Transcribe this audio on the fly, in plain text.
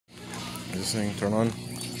This thing turn on. You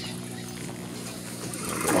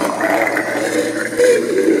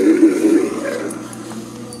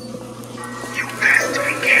best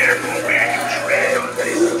be careful where you tread on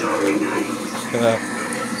this dark night.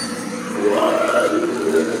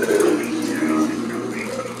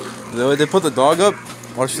 They put the dog up.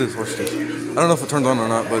 Watch this, watch this. I don't know if it turns on or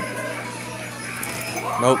not, but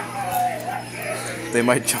nope. They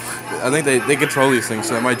might jump. I think they control these things,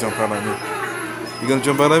 so they might jump out at me. You gonna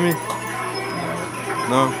jump out at me?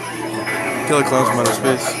 No. Killer clowns from outer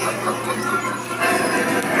space.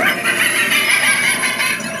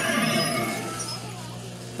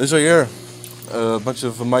 This right here, a bunch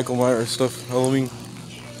of Michael Myers stuff, Halloween.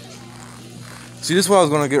 See, this is what I was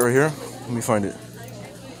gonna get right here. Let me find it.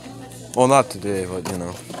 Well, not today, but you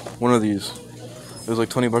know, one of these. It was like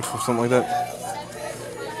 20 bucks for something like that.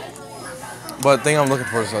 But the thing I'm looking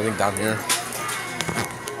for is, I think, down here.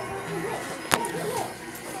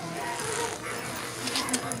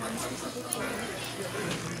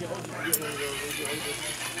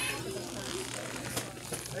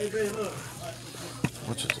 How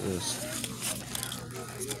much is this?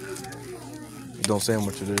 Don't say how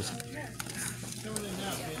much it is.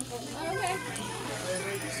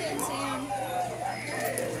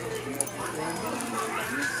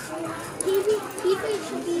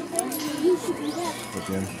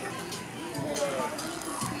 Again.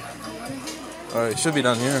 Alright, it should be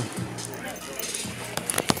down here.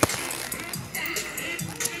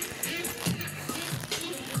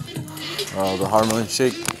 Oh, the Harmon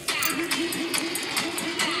shake.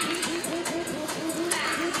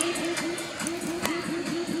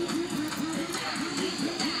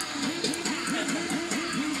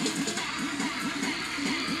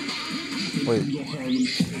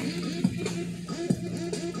 Wait.